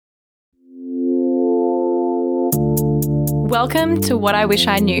Welcome to What I Wish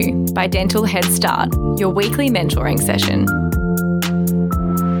I Knew by Dental Head Start, your weekly mentoring session.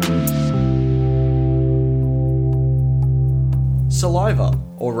 Saliva,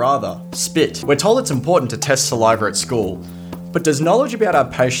 or rather, spit. We're told it's important to test saliva at school, but does knowledge about our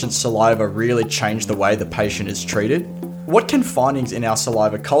patient's saliva really change the way the patient is treated? What can findings in our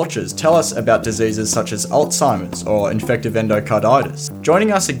saliva cultures tell us about diseases such as Alzheimer's or infective endocarditis?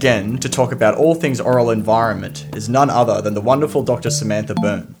 Joining us again to talk about all things oral environment is none other than the wonderful Dr. Samantha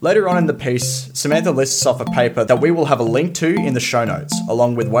Byrne. Later on in the piece, Samantha lists off a paper that we will have a link to in the show notes,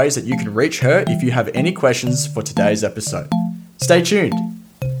 along with ways that you can reach her if you have any questions for today's episode. Stay tuned.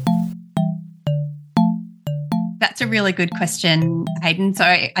 That's a really good question, Hayden. So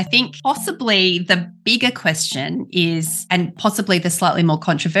I think possibly the bigger question is, and possibly the slightly more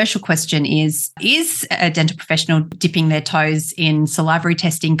controversial question is a dental professional dipping their toes in salivary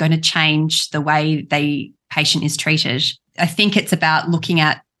testing going to change the way the patient is treated? I think it's about looking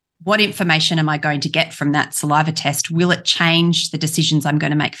at what information am I going to get from that saliva test? Will it change the decisions I'm going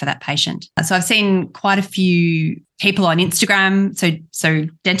to make for that patient? So I've seen quite a few people on Instagram, so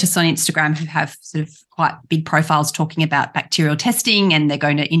dentists on Instagram who have sort of quite big profiles talking about bacterial testing, and they're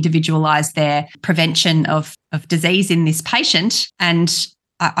going to individualize their prevention of disease in this patient. And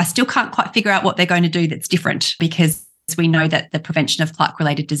I still can't quite figure out what they're going to do that's different, because we know that the prevention of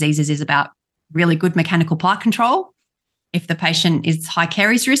plaque-related diseases is about really good mechanical plaque control. If the patient is high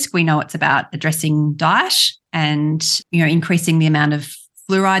caries risk, we know it's about addressing diet and, increasing the amount of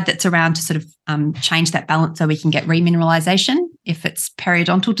fluoride that's around to sort of change that balance so we can get remineralization. If it's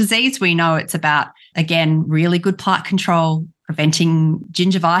periodontal disease, we know it's about, again, really good plaque control, preventing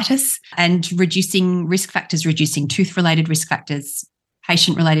gingivitis and reducing risk factors, reducing tooth-related risk factors,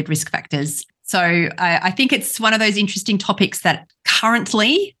 patient-related risk factors. So I think it's one of those interesting topics that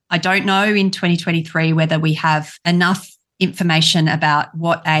currently, I don't know in 2023 whether we have enough information about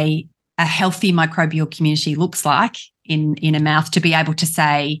what a healthy microbial community looks like in a mouth to be able to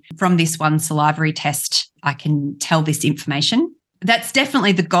say, from this one salivary test, I can tell this information. That's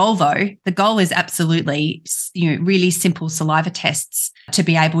definitely the goal, though. The goal is absolutely, really simple saliva tests to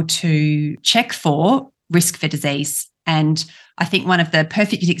be able to check for risk for disease. And I think one of the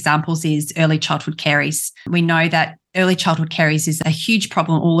perfect examples is early childhood caries. We know that early childhood caries is a huge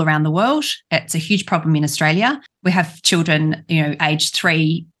problem all around the world. It's a huge problem in Australia. We have children, aged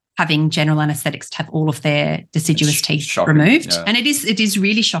 3 having general anaesthetics to have all of their deciduous teeth removed. Yeah. And it is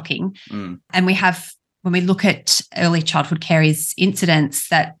really shocking. And we have, when we look at early childhood caries incidents,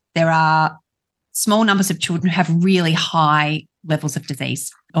 that there are small numbers of children who have really high levels of disease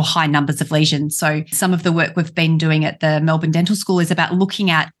or high numbers of lesions. So some of the work we've been doing at the Melbourne Dental School is about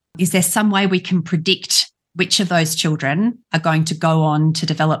looking at, is there some way we can predict which of those children are going to go on to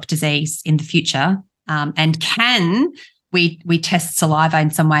develop disease in the future? And can we test saliva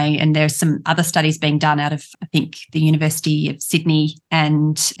in some way? And there's some other studies being done out of, I think, the University of Sydney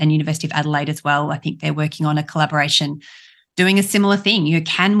and University of Adelaide as well. I think they're working on a collaboration doing a similar thing.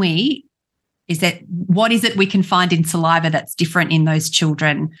 What is it we can find in saliva that's different in those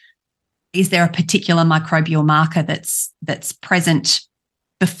children? Is there a particular microbial marker that's present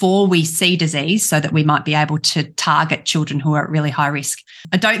before we see disease so that we might be able to target children who are at really high risk?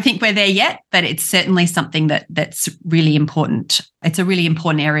 I don't think we're there yet, but it's certainly something that's really important. It's a really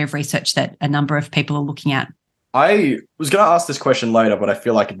important area of research that a number of people are looking at. I was going to ask this question later, but I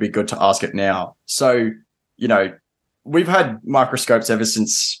feel like it'd be good to ask it now. So, we've had microscopes ever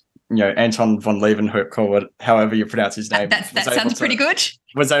since Anton von Leeuwenhoek, or however you pronounce his name. That sounds pretty good.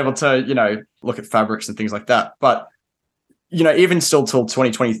 Was able to, look at fabrics and things like that. But, even still till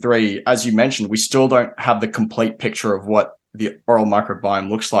 2023, as you mentioned, we still don't have the complete picture of what the oral microbiome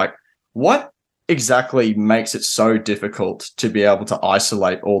looks like. What exactly makes it so difficult to be able to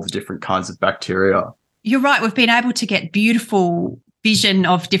isolate all the different kinds of bacteria? You're right. We've been able to get beautiful vision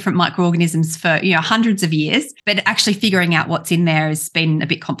of different microorganisms for hundreds of years, but actually figuring out what's in there has been a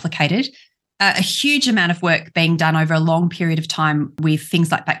bit complicated. A huge amount of work being done over a long period of time with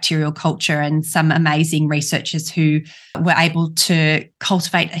things like bacterial culture, and some amazing researchers who were able to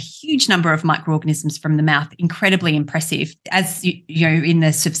cultivate a huge number of microorganisms from the mouth. Incredibly impressive. As in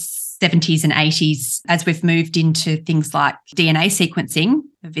the sort of 70s and 80s, as we've moved into things like DNA sequencing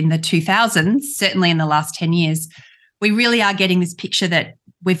in the 2000s, certainly in the last 10 years, we really are getting this picture that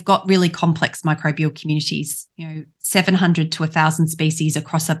we've got really complex microbial communities, 700 to 1,000 species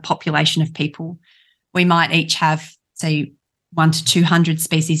across a population of people. We might each have, say, 100 to 200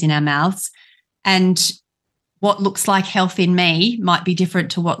 species in our mouths. And what looks like health in me might be different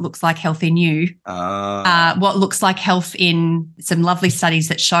to what looks like health in you. What looks like health in some lovely studies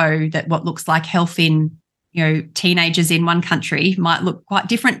that show that what looks like health in teenagers in one country might look quite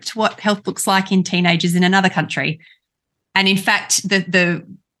different to what health looks like in teenagers in another country. And in fact, the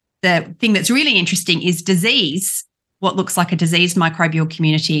thing that's really interesting is disease. What looks like a diseased microbial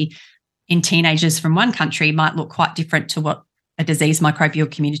community in teenagers from one country might look quite different to what a diseased microbial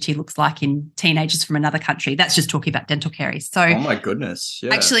community looks like in teenagers from another country. That's just talking about dental caries. So, oh my goodness,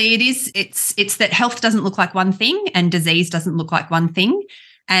 yeah. Actually, it's that health doesn't look like one thing and disease doesn't look like one thing,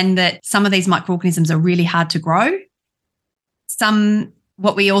 and that some of these microorganisms are really hard to grow.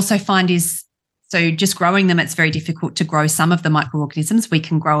 What we also find is, so just growing them, it's very difficult to grow some of the microorganisms. We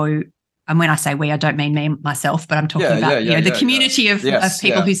can grow, and when I say we, I don't mean me, myself, but I'm talking about the community of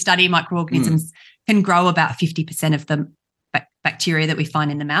people who study microorganisms can grow about 50% of the bacteria that we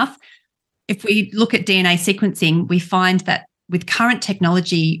find in the mouth. If we look at DNA sequencing, we find that with current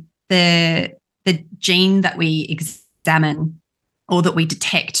technology, the gene that we examine or that we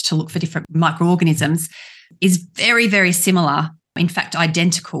detect to look for different microorganisms is very, very similar, in fact,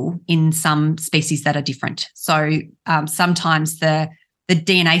 identical in some species that are different. So sometimes the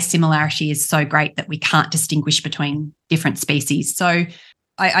DNA similarity is so great that we can't distinguish between different species. So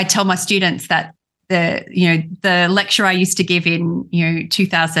I tell my students that the lecture I used to give in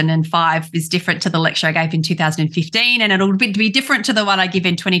 2005 is different to the lecture I gave in 2015, and it'll be different to the one I give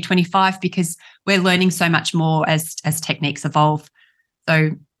in 2025 because we're learning so much more as techniques evolve.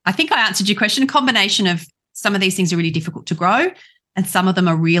 So I think I answered your question. A combination of some of these things are really difficult to grow and some of them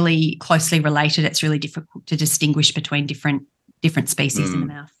are really closely related. It's really difficult to distinguish between different species in the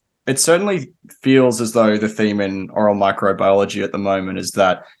mouth. It certainly feels as though the theme in oral microbiology at the moment is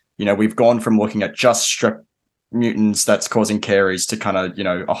that we've gone from looking at just strep mutants that's causing caries to kind of,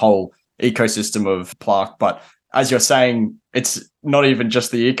 a whole ecosystem of plaque. But as you're saying, it's not even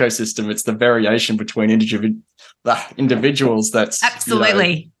just the ecosystem, it's the variation between individuals that's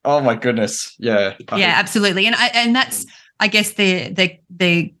absolutely. Oh my goodness. Yeah. Yeah, absolutely. And that's, I guess,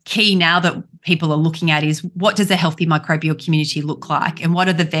 the key now that people are looking at is what does a healthy microbial community look like and what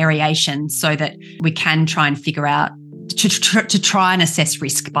are the variations so that we can try and figure out to try and assess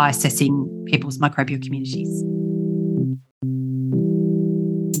risk by assessing people's microbial communities.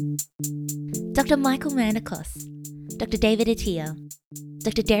 Dr. Michael Manicos, Dr. David Attia,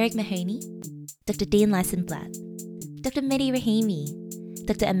 Dr. Derek Mahoney, Dr. Dean Lysenblatt, Dr. Mehdi Rahimi,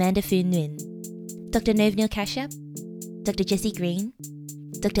 Dr. Amanda Foon Nguyen, Dr. Novnil Kashyap, Dr. Jessie Green,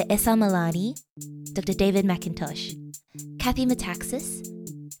 Dr. Essa Malani, Dr. David McIntosh, Kathy Metaxas,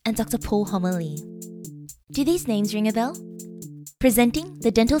 and Dr. Paul Homily. Do these names ring a bell? Presenting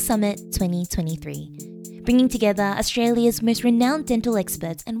the Dental Summit 2023, bringing together Australia's most renowned dental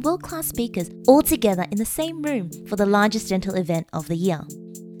experts and world-class speakers all together in the same room for the largest dental event of the year.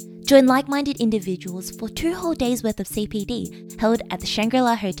 Join like-minded individuals for 2 whole days worth of CPD held at the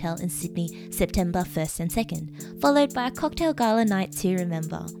Shangri-La Hotel in Sydney, September 1st and 2nd, followed by a cocktail gala night to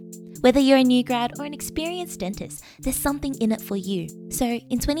remember. Whether you're a new grad or an experienced dentist, there's something in it for you. So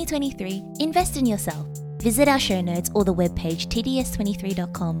in 2023, invest in yourself. Visit our show notes or the webpage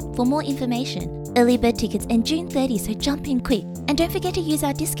tds23.com for more information. Early bird tickets end June 30, so jump in quick. And don't forget to use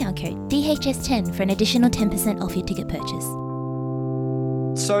our discount code DHS10 for an additional 10% off your ticket purchase.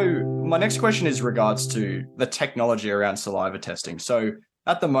 So my next question is regards to the technology around saliva testing. So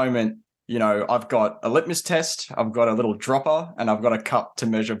at the moment, I've got a litmus test, I've got a little dropper, and I've got a cup to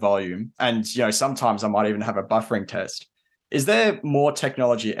measure volume. And, sometimes I might even have a buffering test. Is there more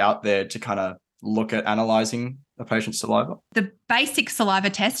technology out there to kind of look at analyzing a patient's saliva? The basic saliva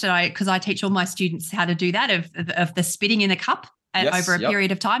test, because I teach all my students how to do that, of the spitting in a cup over a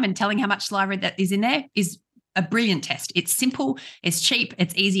period of time and telling how much saliva that is in there, is a brilliant test. It's simple, it's cheap,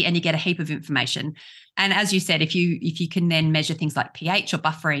 it's easy, and you get a heap of information. And as you said, if you can then measure things like pH or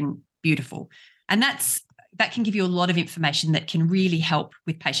buffering, beautiful. And that can give you a lot of information that can really help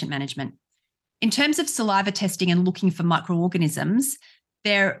with patient management. In terms of saliva testing and looking for microorganisms,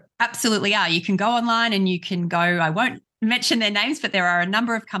 there absolutely are. You can go online and you can go, I won't mention their names, but there are a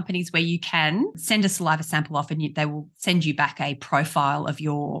number of companies where you can send a saliva sample off and they will send you back a profile of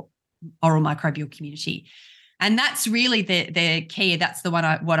your oral microbial community. And that's really the key. That's what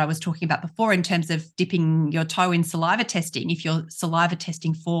I was talking about before in terms of dipping your toe in saliva testing. If you're saliva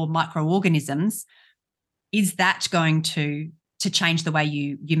testing for microorganisms, is that going to change the way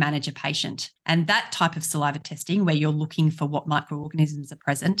you manage a patient? And that type of saliva testing where you're looking for what microorganisms are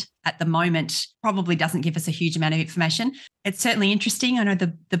present at the moment probably doesn't give us a huge amount of information. It's certainly interesting. I know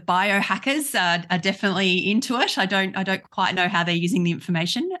the biohackers are definitely into it. I don't quite know how they're using the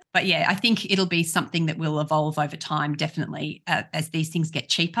information. But yeah, I think it'll be something that will evolve over time, definitely, as these things get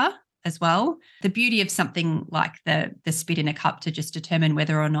cheaper as well. The beauty of something like the spit in a cup to just determine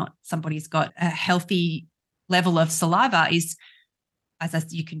whether or not somebody's got a healthy level of saliva is,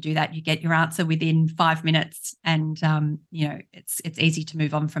 you can do that. You get your answer within 5 minutes, and it's easy to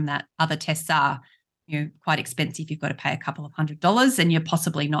move on from that. Other tests are quite expensive. You've got to pay a couple of $100s, and you're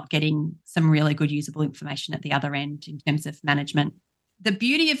possibly not getting some really good usable information at the other end in terms of management. The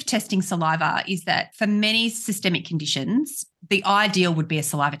beauty of testing saliva is that for many systemic conditions, the ideal would be a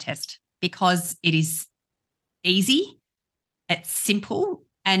saliva test because it is easy, it's simple,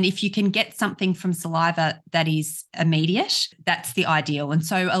 and if you can get something from saliva that is immediate, that's the ideal. And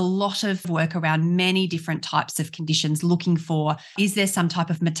so a lot of work around many different types of conditions looking for, is there some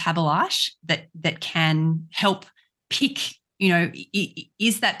type of metabolite that can help pick,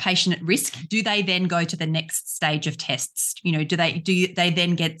 is that patient at risk? Do they then go to the next stage of tests? Do they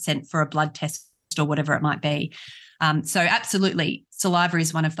then get sent for a blood test or whatever it might be? So absolutely, saliva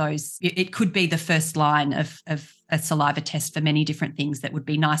is one of those. It could be the first line of a saliva test for many different things that would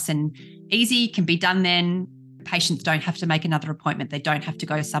be nice and easy, can be done then. Patients don't have to make another appointment. They don't have to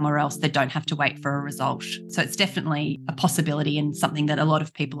go somewhere else. They don't have to wait for a result. So it's definitely a possibility and something that a lot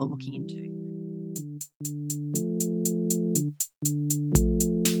of people are looking into.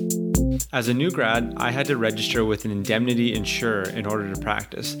 As a new grad, I had to register with an indemnity insurer in order to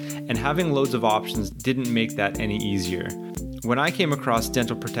practice, and having loads of options didn't make that any easier. When I came across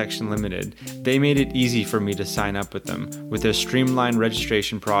Dental Protection Limited, they made it easy for me to sign up with them, with their streamlined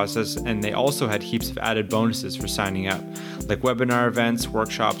registration process, and they also had heaps of added bonuses for signing up, like webinar events,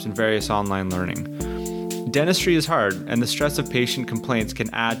 workshops, and various online learning. Dentistry is hard, and the stress of patient complaints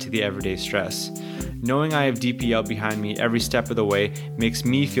can add to the everyday stress. Knowing I have DPL behind me every step of the way makes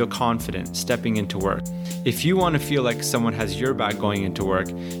me feel confident stepping into work. If you want to feel like someone has your back going into work,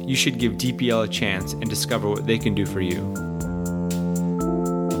 you should give DPL a chance and discover what they can do for you.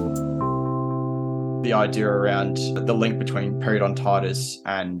 The idea around the link between periodontitis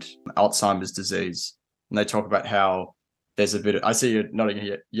and Alzheimer's disease. And they talk about how there's a bit of, I see you nodding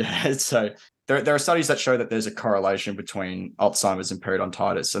here. Yeah, so there are studies that show that there's a correlation between Alzheimer's and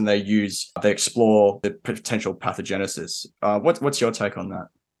periodontitis, and they explore the potential pathogenesis. What's your take on that?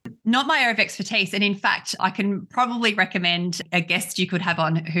 Not my area of expertise, and in fact, I can probably recommend a guest you could have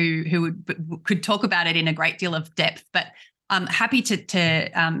on who could talk about it in a great deal of depth. But I'm happy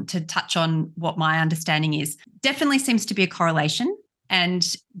to touch on what my understanding is. Definitely seems to be a correlation. And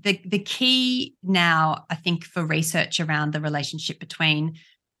the key now, I think, for research around the relationship between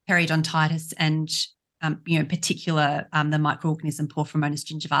periodontitis and, particular the microorganism Porphyromonas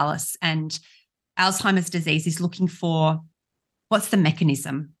gingivalis and Alzheimer's disease is looking for what's the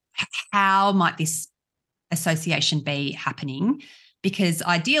mechanism? How might this association be happening? Because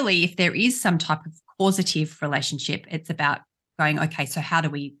ideally, if there is some type of causative relationship, it's about going, okay, so how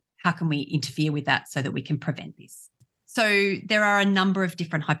can we interfere with that so that we can prevent this? So there are a number of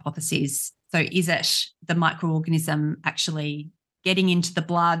different hypotheses. So is it the microorganism actually getting into the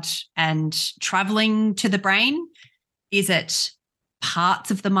blood and traveling to the brain? Is it parts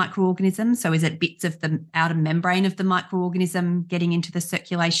of the microorganism? So is it bits of the outer membrane of the microorganism getting into the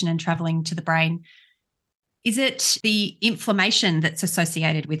circulation and traveling to the brain? Is it the inflammation that's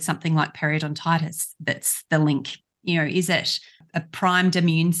associated with something like periodontitis that's the link? Is it a primed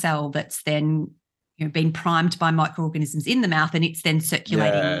immune cell that's then been primed by microorganisms in the mouth and it's then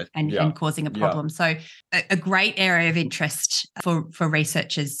circulating and causing a problem? So a great area of interest for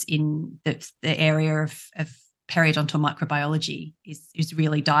researchers in the area of periodontal microbiology is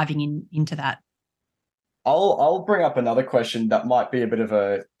really diving into that. I'll bring up another question that might be a bit of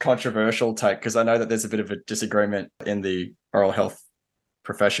a controversial take, because I know that there's a bit of a disagreement in the oral health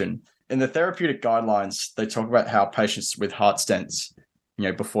profession. In the therapeutic guidelines, they talk about how patients with heart stents,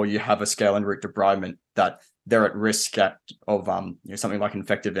 before you have a scale and root debridement, that they're at risk of something like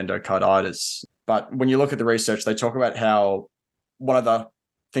infective endocarditis. But when you look at the research, they talk about how one of the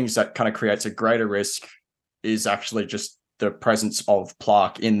things that kind of creates a greater risk is actually just the presence of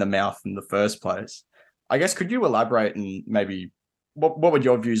plaque in the mouth in the first place. I guess, could you elaborate and maybe what would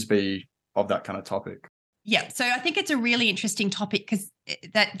your views be of that kind of topic? Yeah, so I think it's a really interesting topic because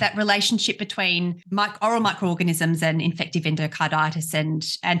that relationship between oral microorganisms and infective endocarditis and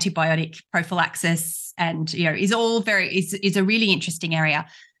antibiotic prophylaxis and is a really interesting area.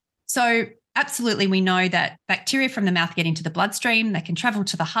 So absolutely, we know that bacteria from the mouth get into the bloodstream. They can travel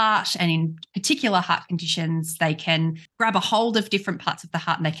to the heart, and in particular heart conditions, they can grab a hold of different parts of the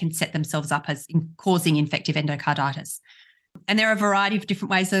heart and they can set themselves up as causing infective endocarditis. And there are a variety of different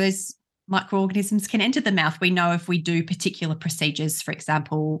ways those microorganisms can enter the mouth. We know if we do particular procedures, for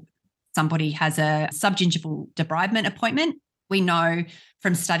example, somebody has a subgingival debridement appointment, we know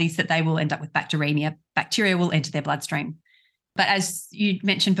from studies that they will end up with bacteremia. Bacteria will enter their bloodstream. But as you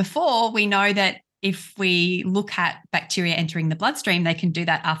mentioned before, we know that if we look at bacteria entering the bloodstream, they can do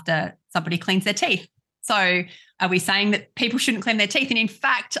that after somebody cleans their teeth. So are we saying that people shouldn't clean their teeth? And in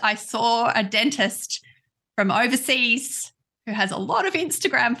fact, I saw a dentist from overseas who has a lot of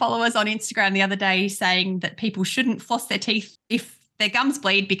Instagram followers on Instagram the other day saying that people shouldn't floss their teeth if their gums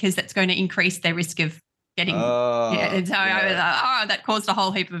bleed because that's going to increase their risk of getting. And so I was like, that caused a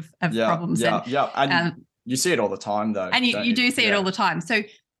whole heap of problems. And you see it all the time, though. And you do see it all the time. So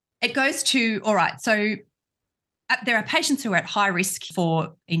it goes to, all right, so there are patients who are at high risk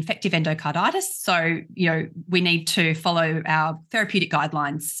for infective endocarditis. So, we need to follow our therapeutic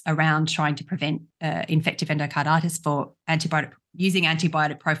guidelines around trying to prevent infective endocarditis for using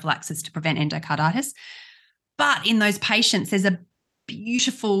antibiotic prophylaxis to prevent endocarditis. But in those patients, there's a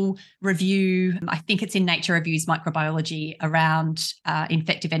beautiful review, I think it's in Nature Reviews Microbiology, around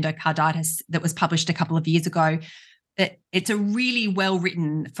infective endocarditis that was published a couple of years ago. It's a really well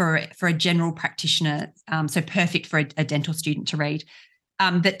written for a general practitioner, so perfect for a dental student to read,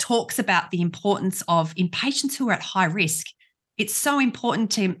 that talks about the importance of, in patients who are at high risk, it's so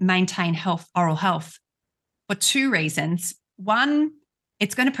important to maintain oral health for two reasons. One,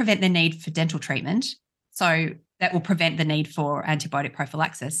 it's going to prevent the need for dental treatment. So that will prevent the need for antibiotic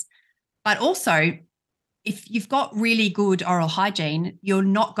prophylaxis. But also, if you've got really good oral hygiene, you're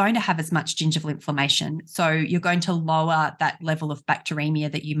not going to have as much gingival inflammation. So you're going to lower that level of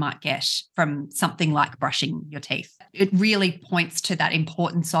bacteremia that you might get from something like brushing your teeth. It really points to that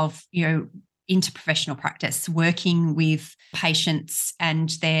importance of, interprofessional practice, working with patients and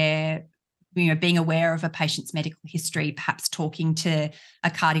their, being aware of a patient's medical history, perhaps talking to a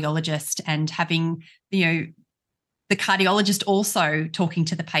cardiologist and having, the cardiologist also talking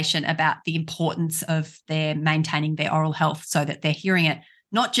to the patient about the importance of their maintaining their oral health so that they're hearing it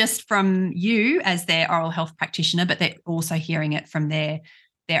not just from you as their oral health practitioner, but they're also hearing it from their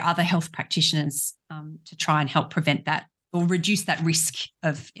other health practitioners to try and help prevent that or reduce that risk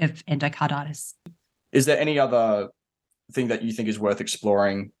of endocarditis. Is there any other thing that you think is worth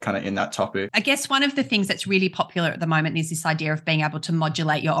exploring kind of in that topic? I guess one of the things that's really popular at the moment is this idea of being able to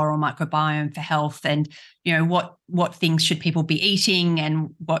modulate your oral microbiome for health and, what things should people be eating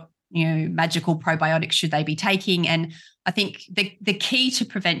and what, magical probiotics should they be taking. And I think the key to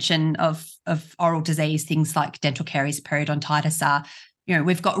prevention of oral disease, things like dental caries, periodontitis are,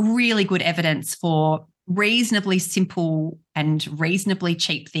 we've got really good evidence for reasonably simple and reasonably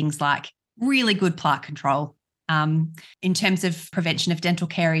cheap things like really good plaque control. In terms of prevention of dental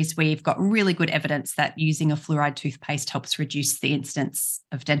caries, we've got really good evidence that using a fluoride toothpaste helps reduce the incidence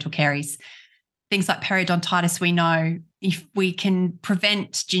of dental caries. Things like periodontitis, we know if we can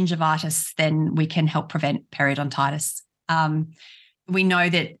prevent gingivitis, then we can help prevent periodontitis. We know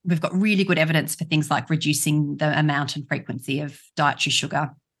that we've got really good evidence for things like reducing the amount and frequency of dietary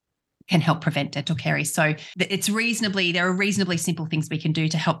sugar can help prevent dental caries. So there are reasonably simple things we can do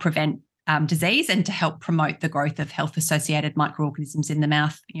to help prevent disease and to help promote the growth of health-associated microorganisms in the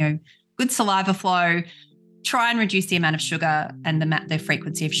mouth. Good saliva flow, try and reduce the amount of sugar and the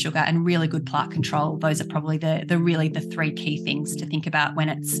frequency of sugar, and really good plaque control. Those are probably the three key things to think about when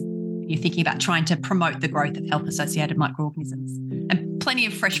you're thinking about trying to promote the growth of health-associated microorganisms. And plenty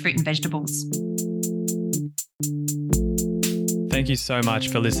of fresh fruit and vegetables. Thank you so much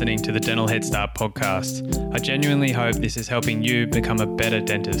for listening to the Dental Head Start podcast. I genuinely hope this is helping you become a better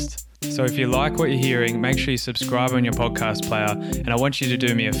dentist. So if you like what you're hearing, make sure you subscribe on your podcast player, and I want you to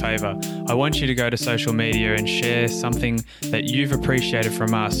do me a favour. I want you to go to social media and share something that you've appreciated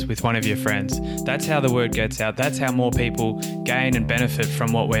from us with one of your friends. That's how the word gets out. That's how more people gain and benefit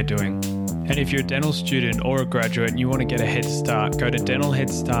from what we're doing. And if you're a dental student or a graduate and you want to get a head start, go to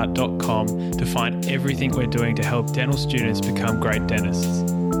dentalheadstart.com to find everything we're doing to help dental students become great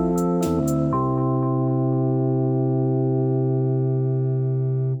dentists.